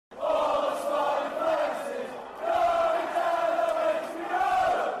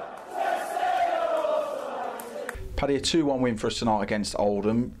Paddy, a 2-1 win for us tonight against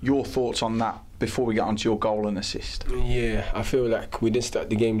Oldham. Your thoughts on that before we get onto your goal and assist? Yeah, I feel like we didn't start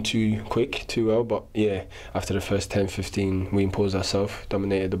the game too quick, too well, but yeah, after the first 10-15 we imposed ourselves,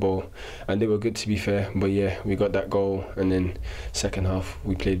 dominated the ball, and they were good to be fair, but yeah, we got that goal, and then second half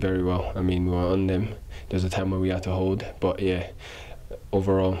we played very well. I mean, we were on them. There was a time where we had to hold, but yeah,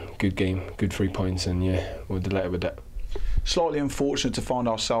 overall good game, good 3 points, and yeah, we're delighted with that. Slightly unfortunate to find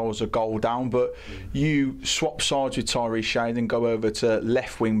ourselves a goal down, but you swap sides with Tyrese Shade and go over to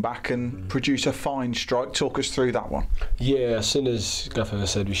left wing back and produce a fine strike. Talk us through that one. Yeah, as soon as Gaffer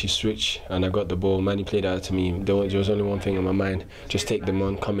said we should switch and I got the ball, Manny played out to me. There was only one thing in my mind, just take them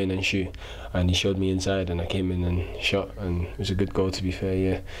on, come in and shoot. And he showed me inside and I came in and shot, and it was a good goal to be fair,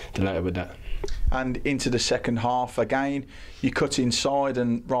 yeah, delighted with that. And into the second half again, you cut inside,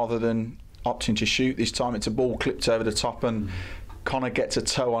 and rather than opting to shoot this time, it's a ball clipped over the top and Connor gets a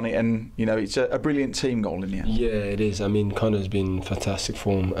toe on it, and you know, it's a brilliant team goal in the end. Yeah, it is. I mean, Connor's been in fantastic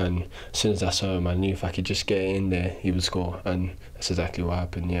form, and as soon as I saw him I knew if I could just get in there he would score, and that's exactly what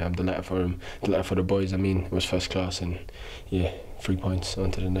happened. Yeah, I'm delighted for him, delighted for the boys. I mean, it was first class, and yeah, 3 points on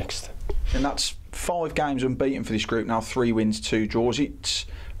to the next. And that's 5 games unbeaten for this group now, 3 wins, 2 draws. It's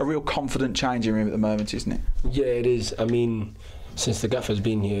a real confident changing room at the moment, isn't it? Yeah, it is. I mean, since the gaffer's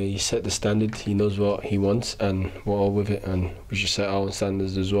been here, he set the standard, he knows what he wants, and we're all with it, and we should set our own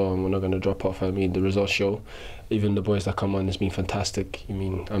standards as well, and we're not going to drop off. I mean, the results show. Even the boys that come on has been fantastic. I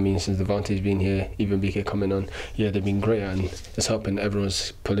mean, since Devante's been here, even BK coming on, yeah, they've been great, and it's helping.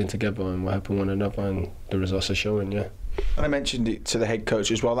 Everyone's pulling together and we're helping one another, and the results are showing, yeah. And I mentioned it to the head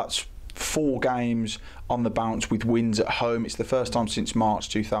coach as well, that's 4 games on the bounce with wins at home. It's the first time since March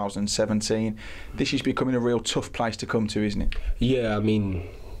 2017. This is becoming a real tough place to come to, isn't it? Yeah, I mean,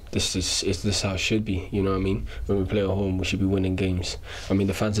 this is how it should be, you know what I mean? When we play at home, we should be winning games. I mean,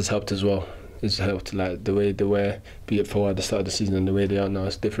 the fans has helped as well. It's helped, like the way they were, be it for at the start of the season and the way they are now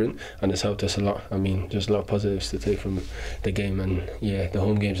is different, and it's helped us a lot. I mean, just a lot of positives to take from the game, and yeah, the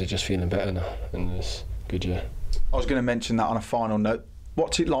home games are just feeling better now, and it's good, yeah. I was going to mention that on a final note.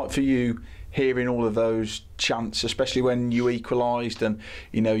 What's it like for you hearing all of those chants, especially when you equalised, and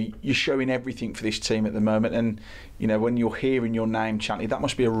you know, you're showing everything for this team at the moment, and you know, when you're hearing your name chanted, that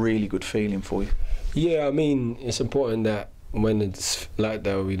must be a really good feeling for you. Yeah, I mean, it's important that when it's like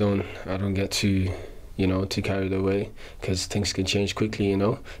that, I don't get too, you know, too carried away, because things can change quickly, you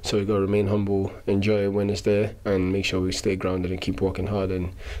know. So we got to remain humble, enjoy it when it's there, and make sure we stay grounded and keep working hard.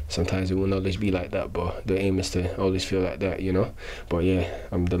 And sometimes it won't always be like that, but the aim is to always feel like that, you know. But yeah,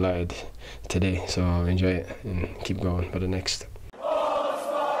 I'm delighted today, so I'll enjoy it and keep going for the next.